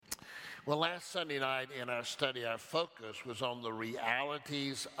Well, last Sunday night in our study, our focus was on the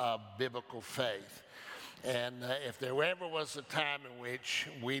realities of biblical faith. And if there ever was a time in which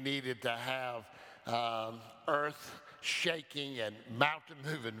we needed to have earth shaking and mountain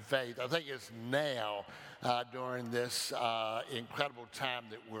moving faith, I think it's now during this incredible time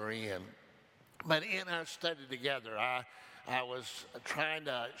that we're in. But in our study together, I was trying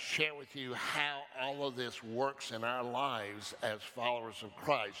to share with you how all of this works in our lives as followers of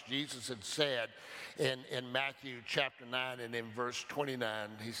Christ. Jesus had said in Matthew chapter 9 and in verse 29,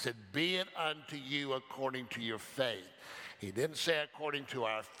 he said, "Be it unto you according to your faith." He didn't say according to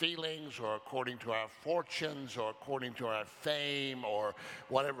our feelings or according to our fortunes or according to our fame or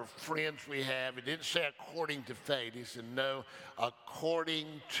whatever friends we have. He didn't say according to faith. He said, no,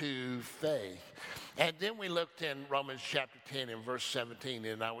 according to faith. And then we looked in Romans chapter 10 and verse 17,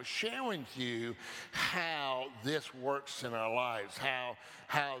 and I was sharing with you how this works in our lives, how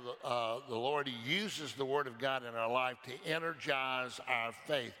the Lord uses the Word of God in our life to energize our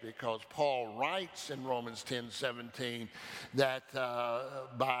faith, because Paul writes in Romans 10:17 that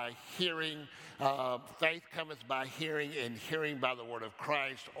by hearing, faith cometh by hearing, and hearing by the Word of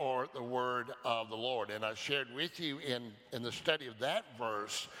Christ or the Word of the Lord. And I shared with you in the study of that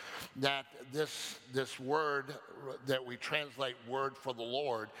verse that this word that we translate word for the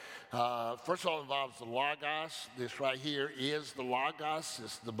Lord, first of all, involves the Logos. This right here is the Logos.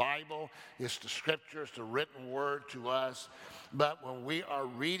 It's the Bible. It's the Scripture. It's the written word to us. But when we are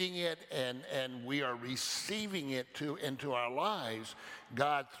reading it and we are receiving it into our lives,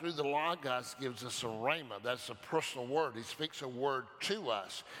 God, through the Logos, gives us a rhema. That's a personal word. He speaks a word to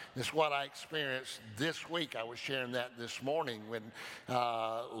us. That's what I experienced this week. I was sharing that this morning when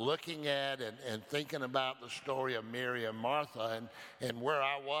looking at and thinking about the story of Mary and Martha and where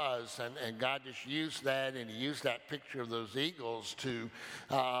I was. And God just used that, and He used that picture of those eagles to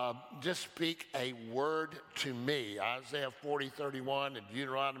just speak a word to me. Isaiah 40:31 and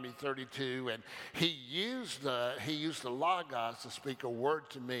Deuteronomy 32. And He used the Logos to speak a word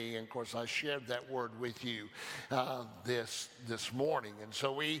to me. And of course, I shared that word with you this morning. And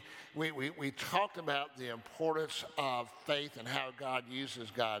so we talked about the importance of faith and how God uses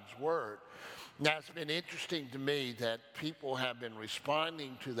God's word. Now, it's been interesting to me that people have been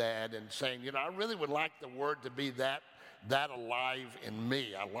responding to that and saying, I really would like the word to be that alive in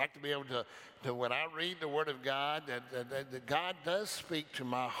me. I'd like to be able to when I read the Word of God, that God does speak to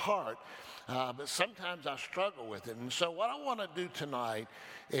my heart, but sometimes I struggle with it. And so what I want to do tonight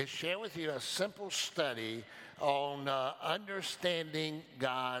is share with you a simple study on understanding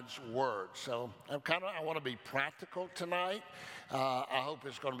God's Word. So I want to be practical tonight. I hope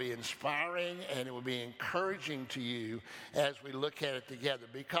it's going to be inspiring and it will be encouraging to you as we look at it together.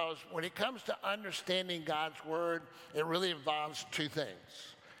 Because when it comes to understanding God's Word, it really involves two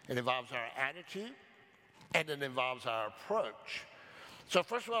things. It involves our attitude and it involves our approach. So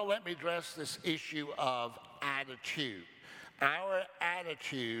first of all, let me address this issue of attitude. Our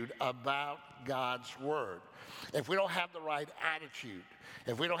attitude about God's Word. If we don't have the right attitude,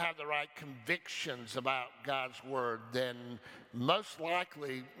 if we don't have the right convictions about God's Word, then most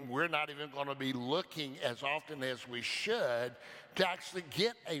likely we're not even going to be looking as often as we should to actually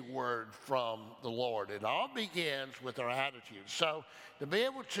get a word from the Lord. It all begins with our attitude. So to be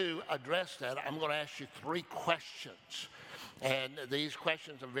able to address that, I'm going to ask you three questions. And these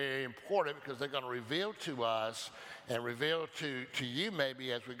questions are very important because they're going to reveal to us and reveal to you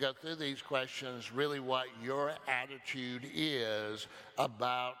maybe as we go through these questions really what your attitude is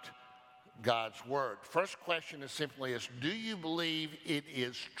about God's Word. First question is simply this: do you believe it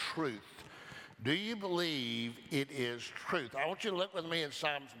is truth? Do you believe it is truth? I want you to look with me in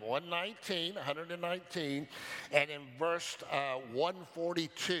Psalms 119, and in verse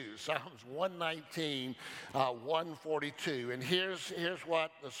 142. Psalms 119, 142. And here's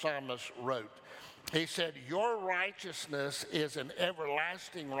what the psalmist wrote. He said, "Your righteousness is an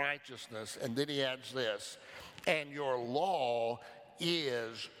everlasting righteousness." And then he adds this, "and your law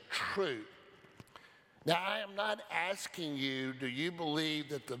is truth." Now, I am not asking you, do you believe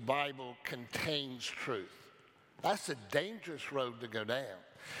that the Bible contains truth? That's a dangerous road to go down.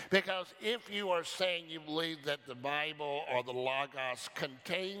 Because if you are saying you believe that the Bible or the Logos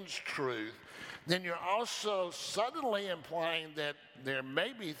contains truth, then you're also suddenly implying that there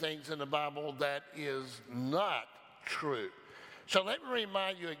may be things in the Bible that is not true. So let me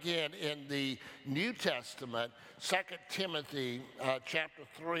remind you again, in the New Testament, 2 Timothy chapter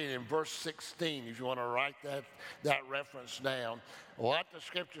 3 and verse 16, if you want to write that reference down, what the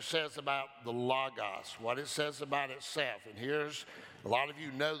Scripture says about the Logos, what it says about itself. And here's, a lot of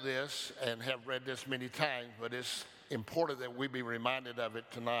you know this and have read this many times, but it's important that we be reminded of it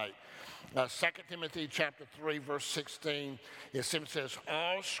tonight. 2 Timothy chapter 3, verse 16, it simply says,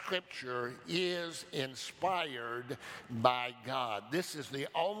 all Scripture is inspired by God. This is the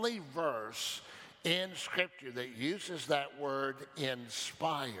only verse in Scripture that uses that word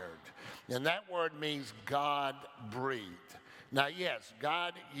inspired. And that word means God breathed. Now, yes,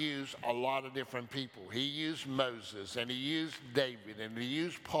 God used a lot of different people. He used Moses, and he used David, and he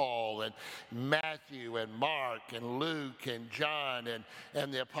used Paul, and Matthew, and Mark, and Luke, and John,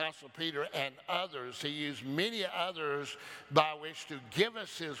 and the Apostle Peter, and others. He used many others by which to give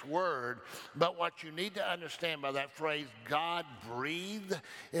us his word. But what you need to understand by that phrase, God breathed,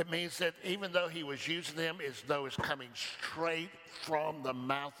 it means that even though he was using them, as though it's coming straight from the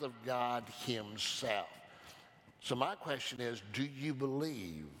mouth of God himself. So my question is, do you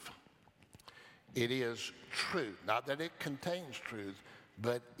believe it is truth? Not that it contains truth,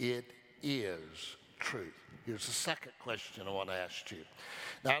 but it is truth. Here's the second question I want to ask you.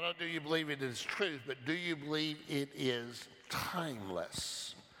 Now, not do you believe it is truth, but do you believe it is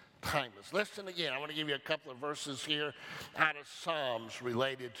timeless? Timeless. Listen again. I want to give you a couple of verses here out of Psalms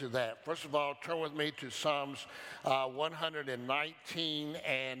related to that. First of all, turn with me to Psalms 119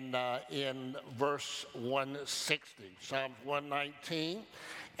 and in verse 160. Psalms 119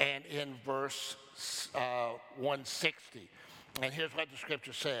 and in verse 160. And here's what the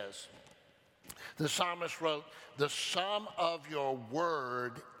scripture says. The psalmist wrote, the sum of your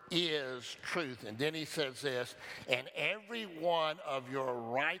word is truth. And then he says this, and every one of your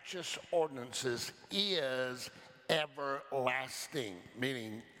righteous ordinances is everlasting,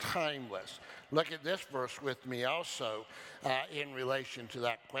 meaning timeless. Look at this verse with me also in relation to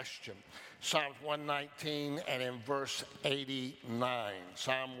that question. Psalms 119 and in verse 89.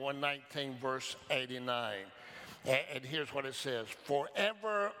 Psalm 119 verse 89. And here's what it says.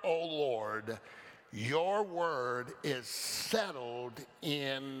 Forever, O Lord, your word is settled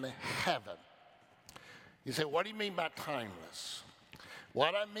in heaven. You say, what do you mean by timeless?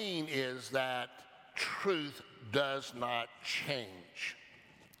 What I mean is that truth does not change.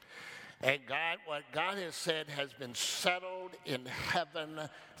 And what God has said has been settled in heaven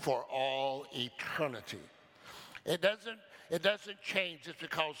for all eternity. It doesn't change just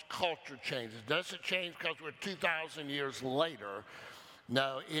because culture changes. It doesn't change because we're 2,000 years later.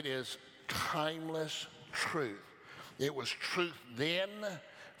 No, it is timeless truth. It was truth then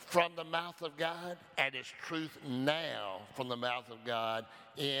from the mouth of God, and it's truth now from the mouth of God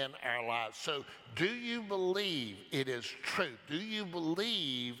in our lives. So do you believe it is truth? Do you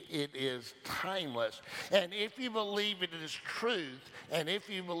believe it is timeless? And if you believe it is truth, and if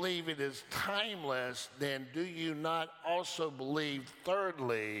you believe it is timeless, then do you not also believe,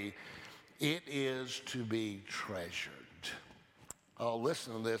 thirdly, it is to be treasured? Oh,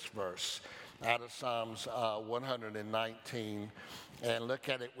 listen to this verse out of Psalms 119, and look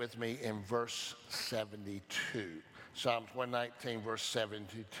at it with me in verse 72. Psalms 119, verse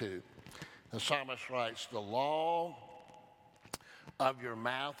 72. The psalmist writes, the law of your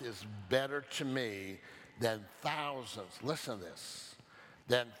mouth is better to me than thousands, listen to this,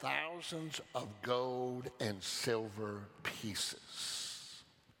 than thousands of gold and silver pieces.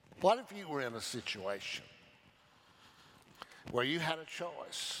 What if you were in a situation where you had a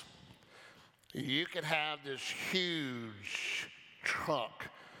choice? You could have this huge trunk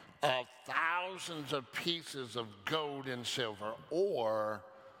of thousands of pieces of gold and silver, or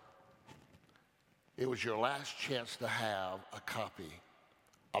it was your last chance to have a copy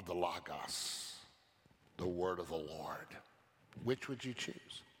of the Logos, the word of the Lord. Which would you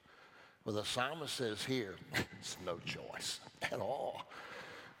choose? Well, the psalmist says here, it's no choice at all.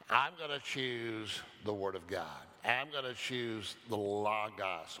 I'm going to choose the word of God. I'm going to choose the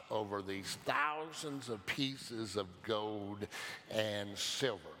Logos over these thousands of pieces of gold and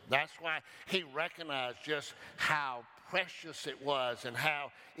silver. That's why he recognized just how precious it was and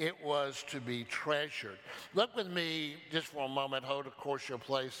how it was to be treasured. Look with me just for a moment. Hold, of course, your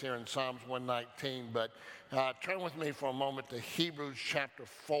place here in Psalms 119, but turn with me for a moment to Hebrews chapter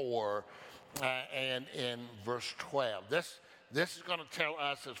 4 and in verse 12. This is going to tell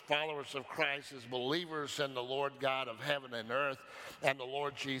us as followers of Christ, as believers in the Lord God of heaven and earth and the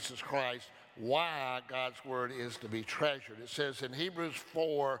Lord Jesus Christ, why God's word is to be treasured. It says in Hebrews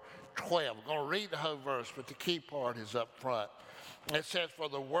 4:12, I'm going to read the whole verse, but the key part is up front. It says, for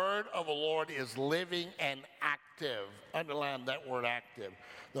the word of the Lord is living and active. Underline that word active.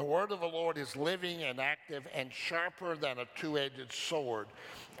 The word of the Lord is living and active and sharper than a two-edged sword,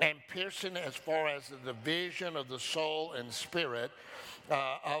 and piercing as far as the division of the soul and spirit,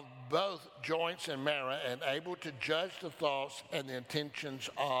 of both joints and marrow, and able to judge the thoughts and the intentions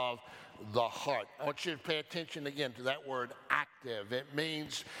of the heart. I want you to pay attention again to that word active. It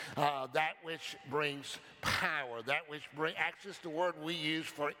means that which brings power, that which brings, actually it's the word we use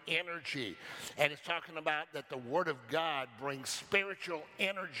for energy. And it's talking about that the Word of God brings spiritual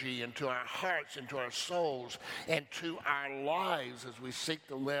energy into our hearts, into our souls, and to our lives as we seek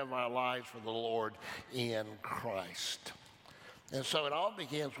to live our lives for the Lord in Christ. And so it all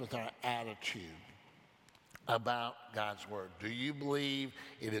begins with our attitude about God's Word. Do you believe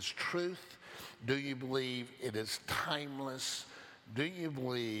it is truth? Do you believe it is timeless? Do you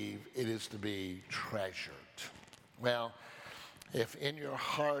believe it is to be treasured? Well, if in your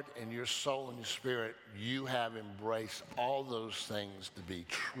heart and your soul and your spirit you have embraced all those things to be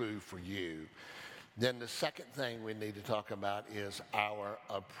true for you, then the second thing we need to talk about is our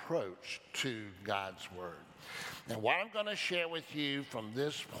approach to God's Word. And what I'm going to share with you from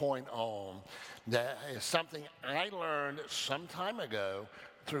this point on, that is something I learned some time ago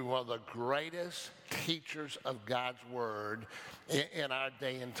through one of the greatest teachers of God's Word in our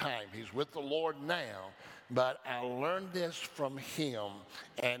day and time. He's with the Lord now, but I learned this from him,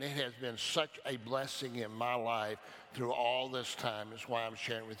 and it has been such a blessing in my life through all this time. That's why I'm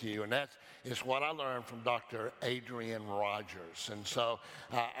sharing with you. And that's what I learned from Dr. Adrian Rogers. And so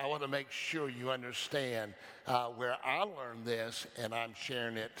I want to make sure you understand where I learned this, and I'm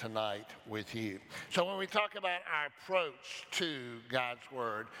sharing it tonight with you. So when we talk about our approach to God's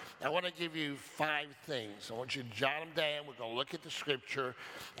Word, I want to give you 5 things. I want you to jot them down. We're going to look at the Scripture.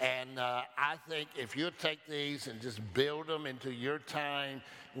 And I think if you take these and just build them into your time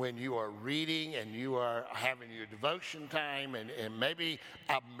when you are reading and you are having your devotion time and maybe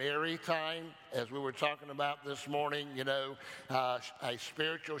a merry time, as we were talking about this morning, a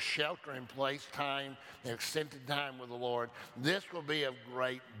spiritual shelter-in place time, an extended time with the Lord, this will be of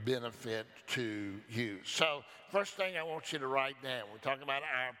great benefit to you. So first thing I want you to write down, we're talking about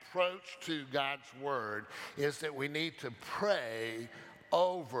our approach to God's Word, is that we need to pray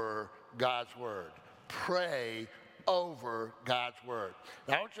over God's Word. Pray over God's Word.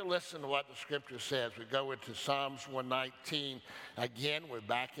 Now, I want you to listen to what the Scripture says. We go into Psalms 119. Again, we're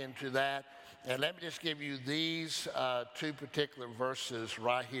back into that. And let me just give you these 2 particular verses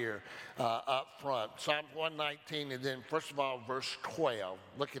right here up front. Psalms 119, and then first of all, verse 12.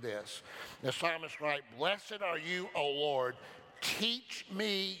 Look at this. The psalmist writes, "Blessed are you, O Lord, teach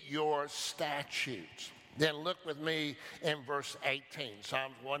me your statutes." Then look with me in verse 18,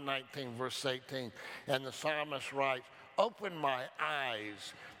 Psalms 119, verse 18. And the psalmist writes, "Open my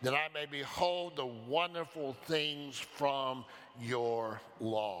eyes that I may behold the wonderful things from your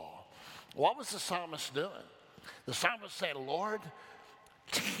law." What was the psalmist doing? The psalmist said, "Lord,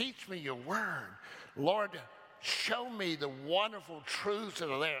 teach me your word. Lord, show me the wonderful truths that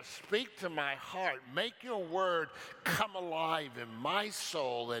are there. Speak to my heart. Make your word come alive in my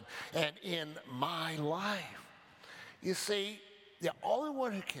soul and in my life." You see, the only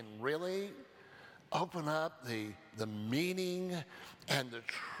one who can really open up the meaning and the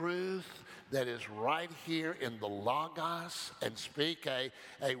truth that is right here in the Logos and speak a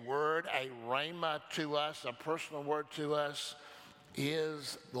word, a rhema to us, a personal word to us,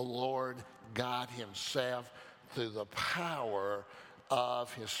 is the Lord God himself, through the power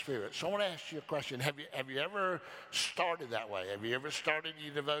of his Spirit. So I want to ask you a question. Have you ever started that way? Have you ever started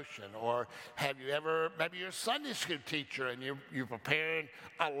your devotion? Or have you ever, maybe you're a Sunday school teacher and you're preparing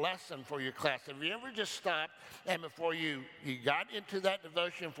a lesson for your class. Have you ever just stopped and before you got into that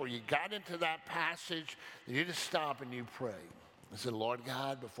devotion, before you got into that passage, you just stop and you pray? I said, "Lord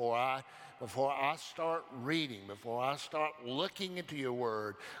God, before I start reading, before I start looking into your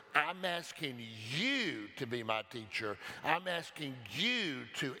word, I'm asking you to be my teacher. I'm asking you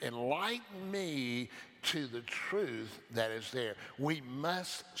to enlighten me to the truth that is there." We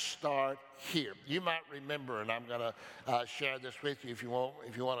must start here. You might remember, and I'm going to share this with you. If you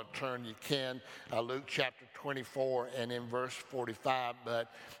want to turn, you can. Luke chapter 24 and in verse 45.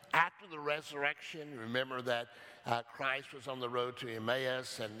 But after the resurrection, remember that Christ was on the road to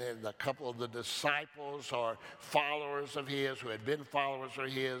Emmaus, and then a couple of the disciples or followers of his who had been followers of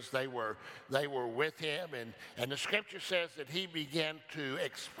his, they were with him, and the Scripture says that he began to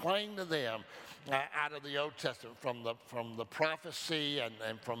explain to them out of the Old Testament, from the prophecy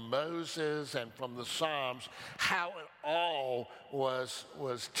and from Moses and from the Psalms, how it all was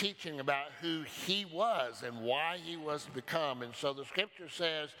teaching about who he was and why he was to become. And so the Scripture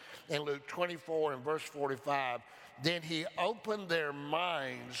says in Luke 24 and verse 45, "Then he opened their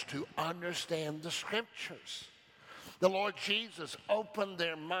minds to understand the Scriptures." The Lord Jesus opened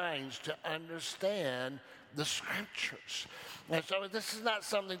their minds to understand the Scriptures. And so this is not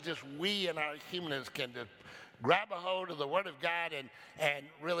something just we in our humanness can grab a hold of the Word of God and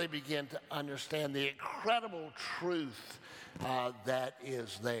really begin to understand the incredible truth that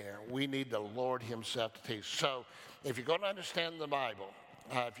is there. We need the Lord himself to teach. So if you're going to understand the Bible,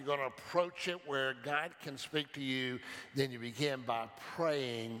 if you're going to approach it where God can speak to you, then you begin by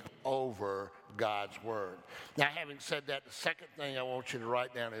praying over God's Word. Now, having said that, the second thing I want you to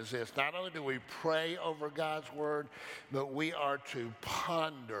write down is this. Not only do we pray over God's Word, but we are to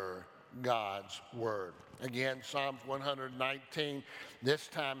ponder God's Word. Again, Psalms 119, this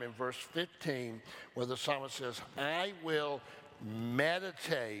time in verse 15, where the psalmist says, I will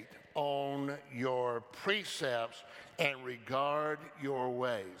meditate on your precepts and regard your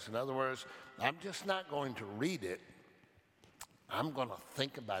ways. In other words, I'm just not going to read it. I'm going to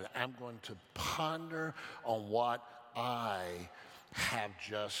think about it. I'm going to ponder on what I have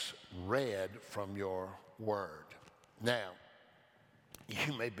just read from your word. Now,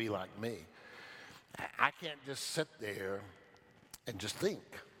 you may be like me. I can't just sit there and just think.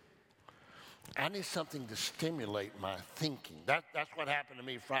 I need something to stimulate my thinking. That's what happened to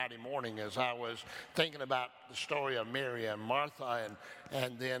me Friday morning as I was thinking about the story of Mary and Martha,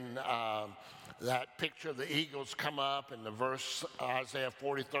 and then that picture of the eagles come up, and the verse Isaiah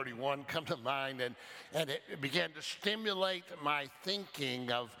 40:31 come to mind, and it began to stimulate my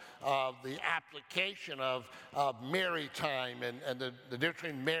thinking of the application of Mary time and the difference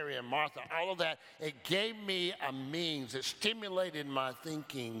between Mary and Martha, all of that. It gave me a means. It stimulated my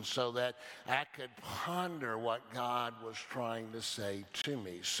thinking so that I could ponder what God was trying to say to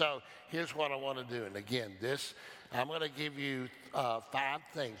me. So here's what I want to do. And again, I'm going to give you 5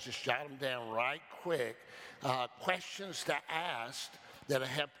 things. Just jot them down right quick. Questions to ask that'll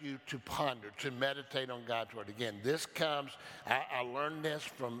help you to ponder, to meditate on God's Word. Again, this comes, I learned this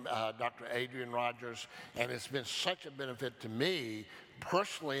from Dr. Adrian Rogers, and it's been such a benefit to me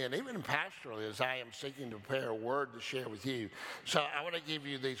personally and even pastorally as I am seeking to prepare a word to share with you. So I want to give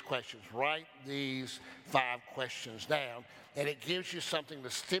you these questions. Write these 5 questions down, and it gives you something to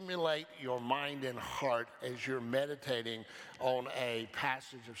stimulate your mind and heart as you're meditating on a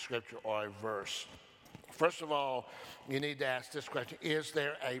passage of Scripture or a verse. First of all, you need to ask this question: is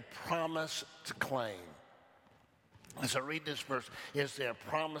there a promise to claim? As I read this verse, is there a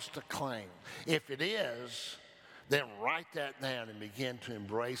promise to claim? If it is, then write that down and begin to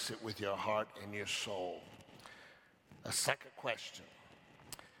embrace it with your heart and your soul. A second question: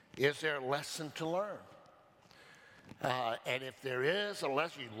 is there a lesson to learn? And if there is a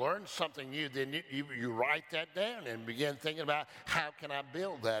lesson, you learn something new, then you write that down and begin thinking about, how can I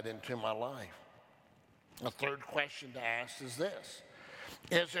build that into my life? A third question to ask is this: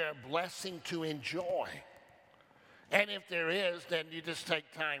 is there a blessing to enjoy? And if there is, then you just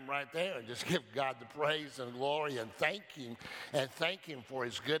take time right there and just give God the praise and glory and thank Him for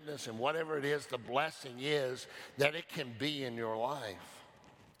His goodness and whatever it is the blessing is that it can be in your life.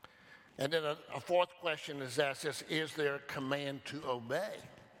 And then a fourth question is asked this: is there a command to obey?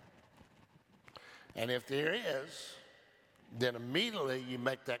 And if there is, then immediately you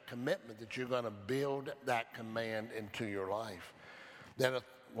make that commitment that you're going to build that command into your life. Then a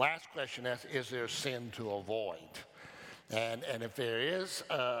last question is there a sin to avoid? And if there is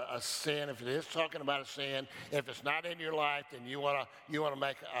a sin, if it is talking about a sin, if it's not in your life, then you want to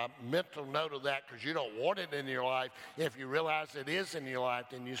make a mental note of that because you don't want it in your life. If you realize it is in your life,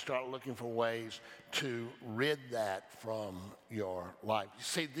 then you start looking for ways to rid that from your life. You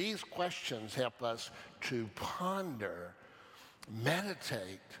see, these questions help us to ponder,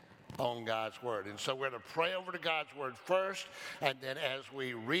 meditate on God's Word. And so we're to pray over to God's Word first, and then as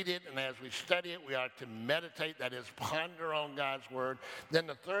we read it and as we study it, we are to meditate, that is, ponder on God's Word. Then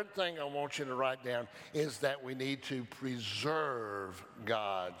the third thing I want you to write down is that we need to preserve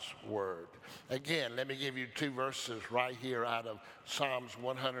God's Word. Again, let me give you 2 verses right here out of Psalms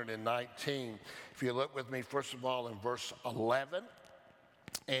 119. If you look with me, first of all, in verse 11,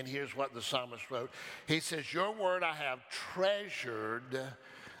 and here's what the psalmist wrote. He says, your word I have treasured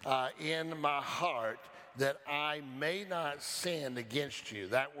in my heart, that I may not sin against you.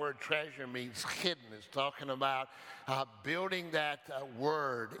 That word treasure means hidden. It's talking about building that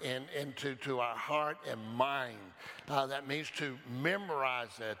word into our heart and mind. That means to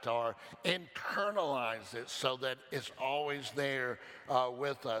memorize it or internalize it so that it's always there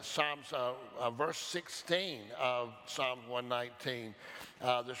with us. Verse 16 of Psalm 119.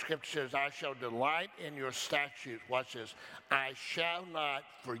 The scripture says, I shall delight in your statutes. Watch this. I shall not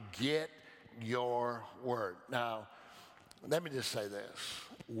forget your word. Now, let me just say this.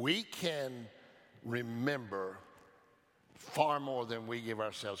 We can remember far more than we give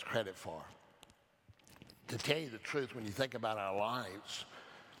ourselves credit for. To tell you the truth, when you think about our lives,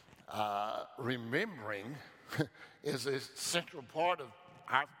 remembering is a central part of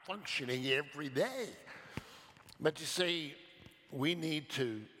our functioning every day. But you see, we need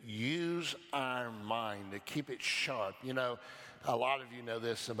to use our mind to keep it sharp. You know, a lot of you know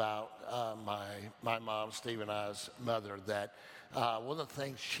this about my mom, Steve and I's mother, that one of the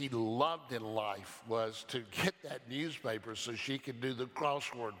things she loved in life was to get that newspaper so she could do the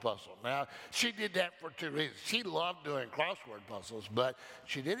crossword puzzle. Now, she did that for two reasons. She loved doing crossword puzzles, but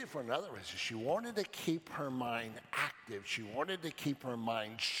she did it for another reason. She wanted to keep her mind active. She wanted to keep her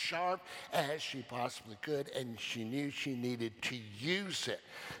mind sharp as she possibly could, and she knew she needed to use it.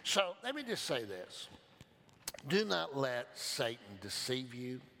 So let me just say this. Do not let Satan deceive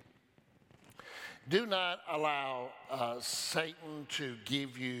you. Do not allow Satan to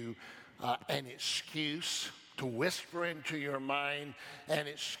give you an excuse, to whisper into your mind an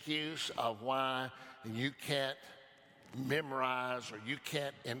excuse of why you can't memorize or you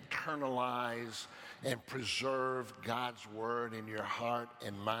can't internalize and preserve God's word in your heart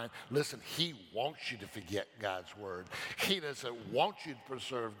and mind. Listen, he wants you to forget God's word. He doesn't want you to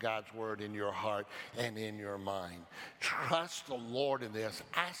preserve God's word in your heart and in your mind. Trust the Lord in this.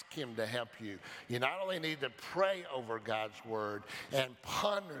 Ask him to help you. You not only need to pray over God's word and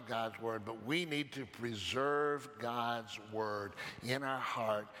ponder God's word, but we need to preserve God's word in our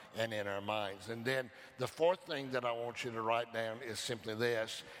heart and in our minds. And then the fourth thing that I want you to write down is simply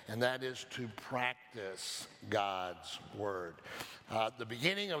this, and that is to practice God's word. The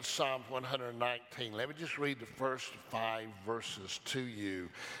beginning of Psalm 119, let me just read the first 5 verses to you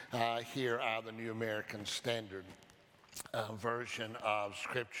here out of the New American Standard version of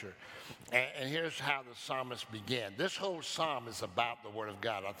Scripture. And here's how the psalmist began. This whole psalm is about the Word of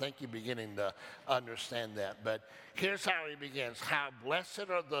God. I think you're beginning to understand that. But here's how he begins. How blessed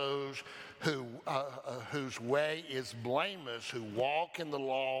are those whose way is blameless, who walk in the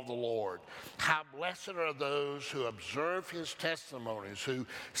law of the Lord. How blessed are those who observe his testimonies, who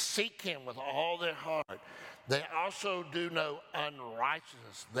seek him with all their heart. They also do no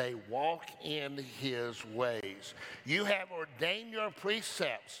unrighteousness. They walk in his ways. You have ordained your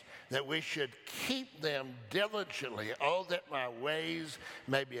precepts that we should keep them diligently. Oh, that my ways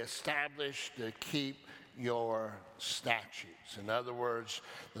may be established to keep your statutes. In other words,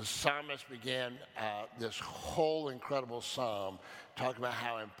 the psalmist began this whole incredible psalm talking about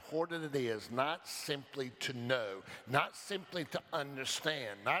how important it is not simply to know, not simply to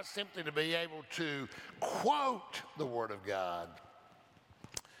understand, not simply to be able to quote the Word of God,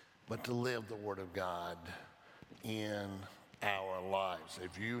 but to live the Word of God in our lives.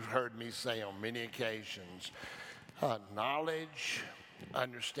 If you've heard me say on many occasions, knowledge,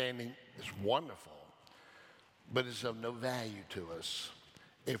 understanding is wonderful, but it's of no value to us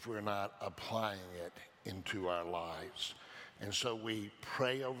if we're not applying it into our lives. And so we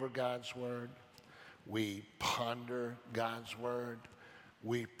pray over God's word, we ponder God's word,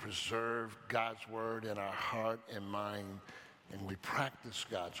 we preserve God's word in our heart and mind, and we practice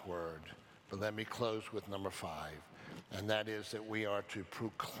God's word. But let me close with number 5, and that is that we are to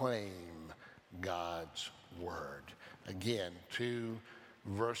proclaim God's word. Again, 2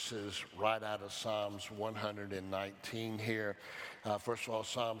 verses right out of Psalms 119 here. First of all,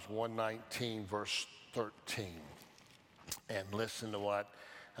 Psalms 119, verse 13. And listen to what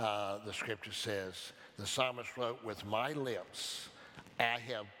the scripture says. The psalmist wrote, with my lips I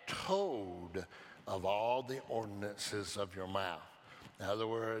have told of all the ordinances of your mouth. In other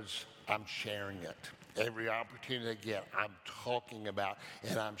words, I'm sharing it. Every opportunity I get, I'm talking about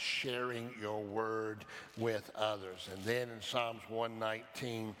and I'm sharing your word with others. And then in Psalms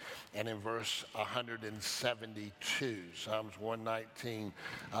 119 and in verse 172, Psalms 119,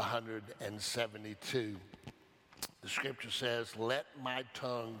 172, the scripture says, let my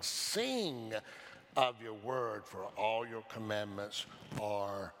tongue sing of your word, for all your commandments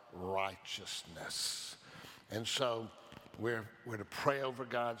are righteousness. And so we're to pray over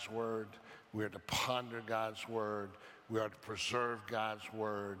God's word. We are to ponder God's word. We are to preserve God's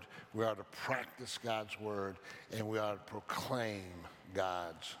word. We are to practice God's word. And we are to proclaim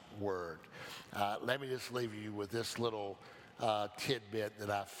God's word. Let me just leave you with this little tidbit that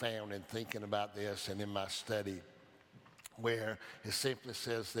I found in thinking about this and in my study, where it simply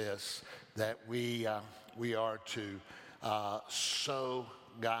says this, that we are to sow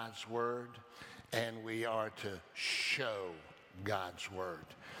God's word and we are to show God's word.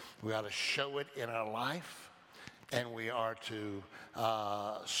 We are to show it in our life and we are to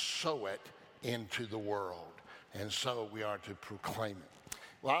sow it into the world. And so we are to proclaim it.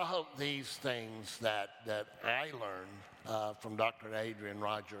 Well, I hope these things that I learned from Dr. Adrian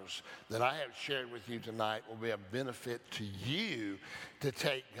Rogers that I have shared with you tonight will be a benefit to you to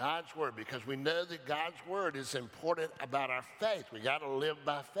take God's word, because we know that God's word is important about our faith. We got to live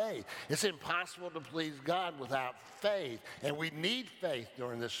by faith. It's impossible to please God without faith, and we need faith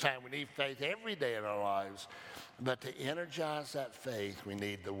during this time. We need faith every day in our lives. But to energize that faith, we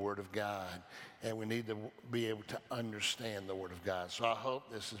need the Word of God, and we need to be able to understand the Word of God. So I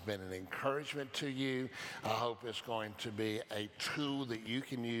hope this has been an encouragement to you. I hope it's going to be a tool that you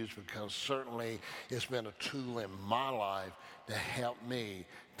can use, because certainly it's been a tool in my life to help me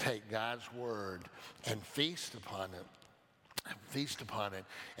take God's Word and feast upon it,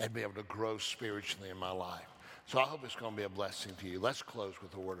 and be able to grow spiritually in my life. So I hope it's going to be a blessing to you. Let's close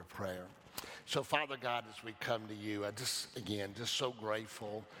with a word of prayer. So, Father God, as we come to you, I just so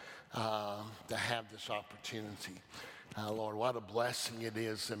grateful to have this opportunity. Lord, what a blessing it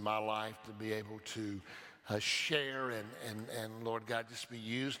is in my life to be able to share and Lord God, just be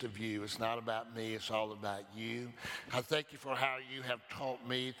used of you. It's not about me, it's all about you. I thank you for how you have taught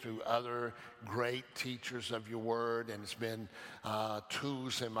me through other great teachers of your word, and it's been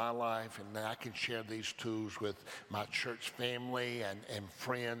tools in my life, and I can share these tools with my church family and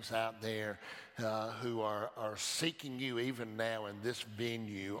friends out there who are seeking you even now in this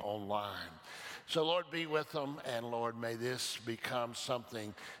venue online. So, Lord, be with them, and Lord, may this become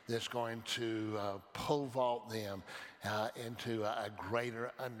something that's going to pole vault them into a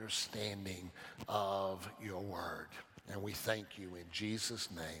greater understanding of your word. And we thank you in Jesus'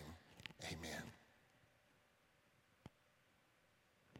 name. Amen.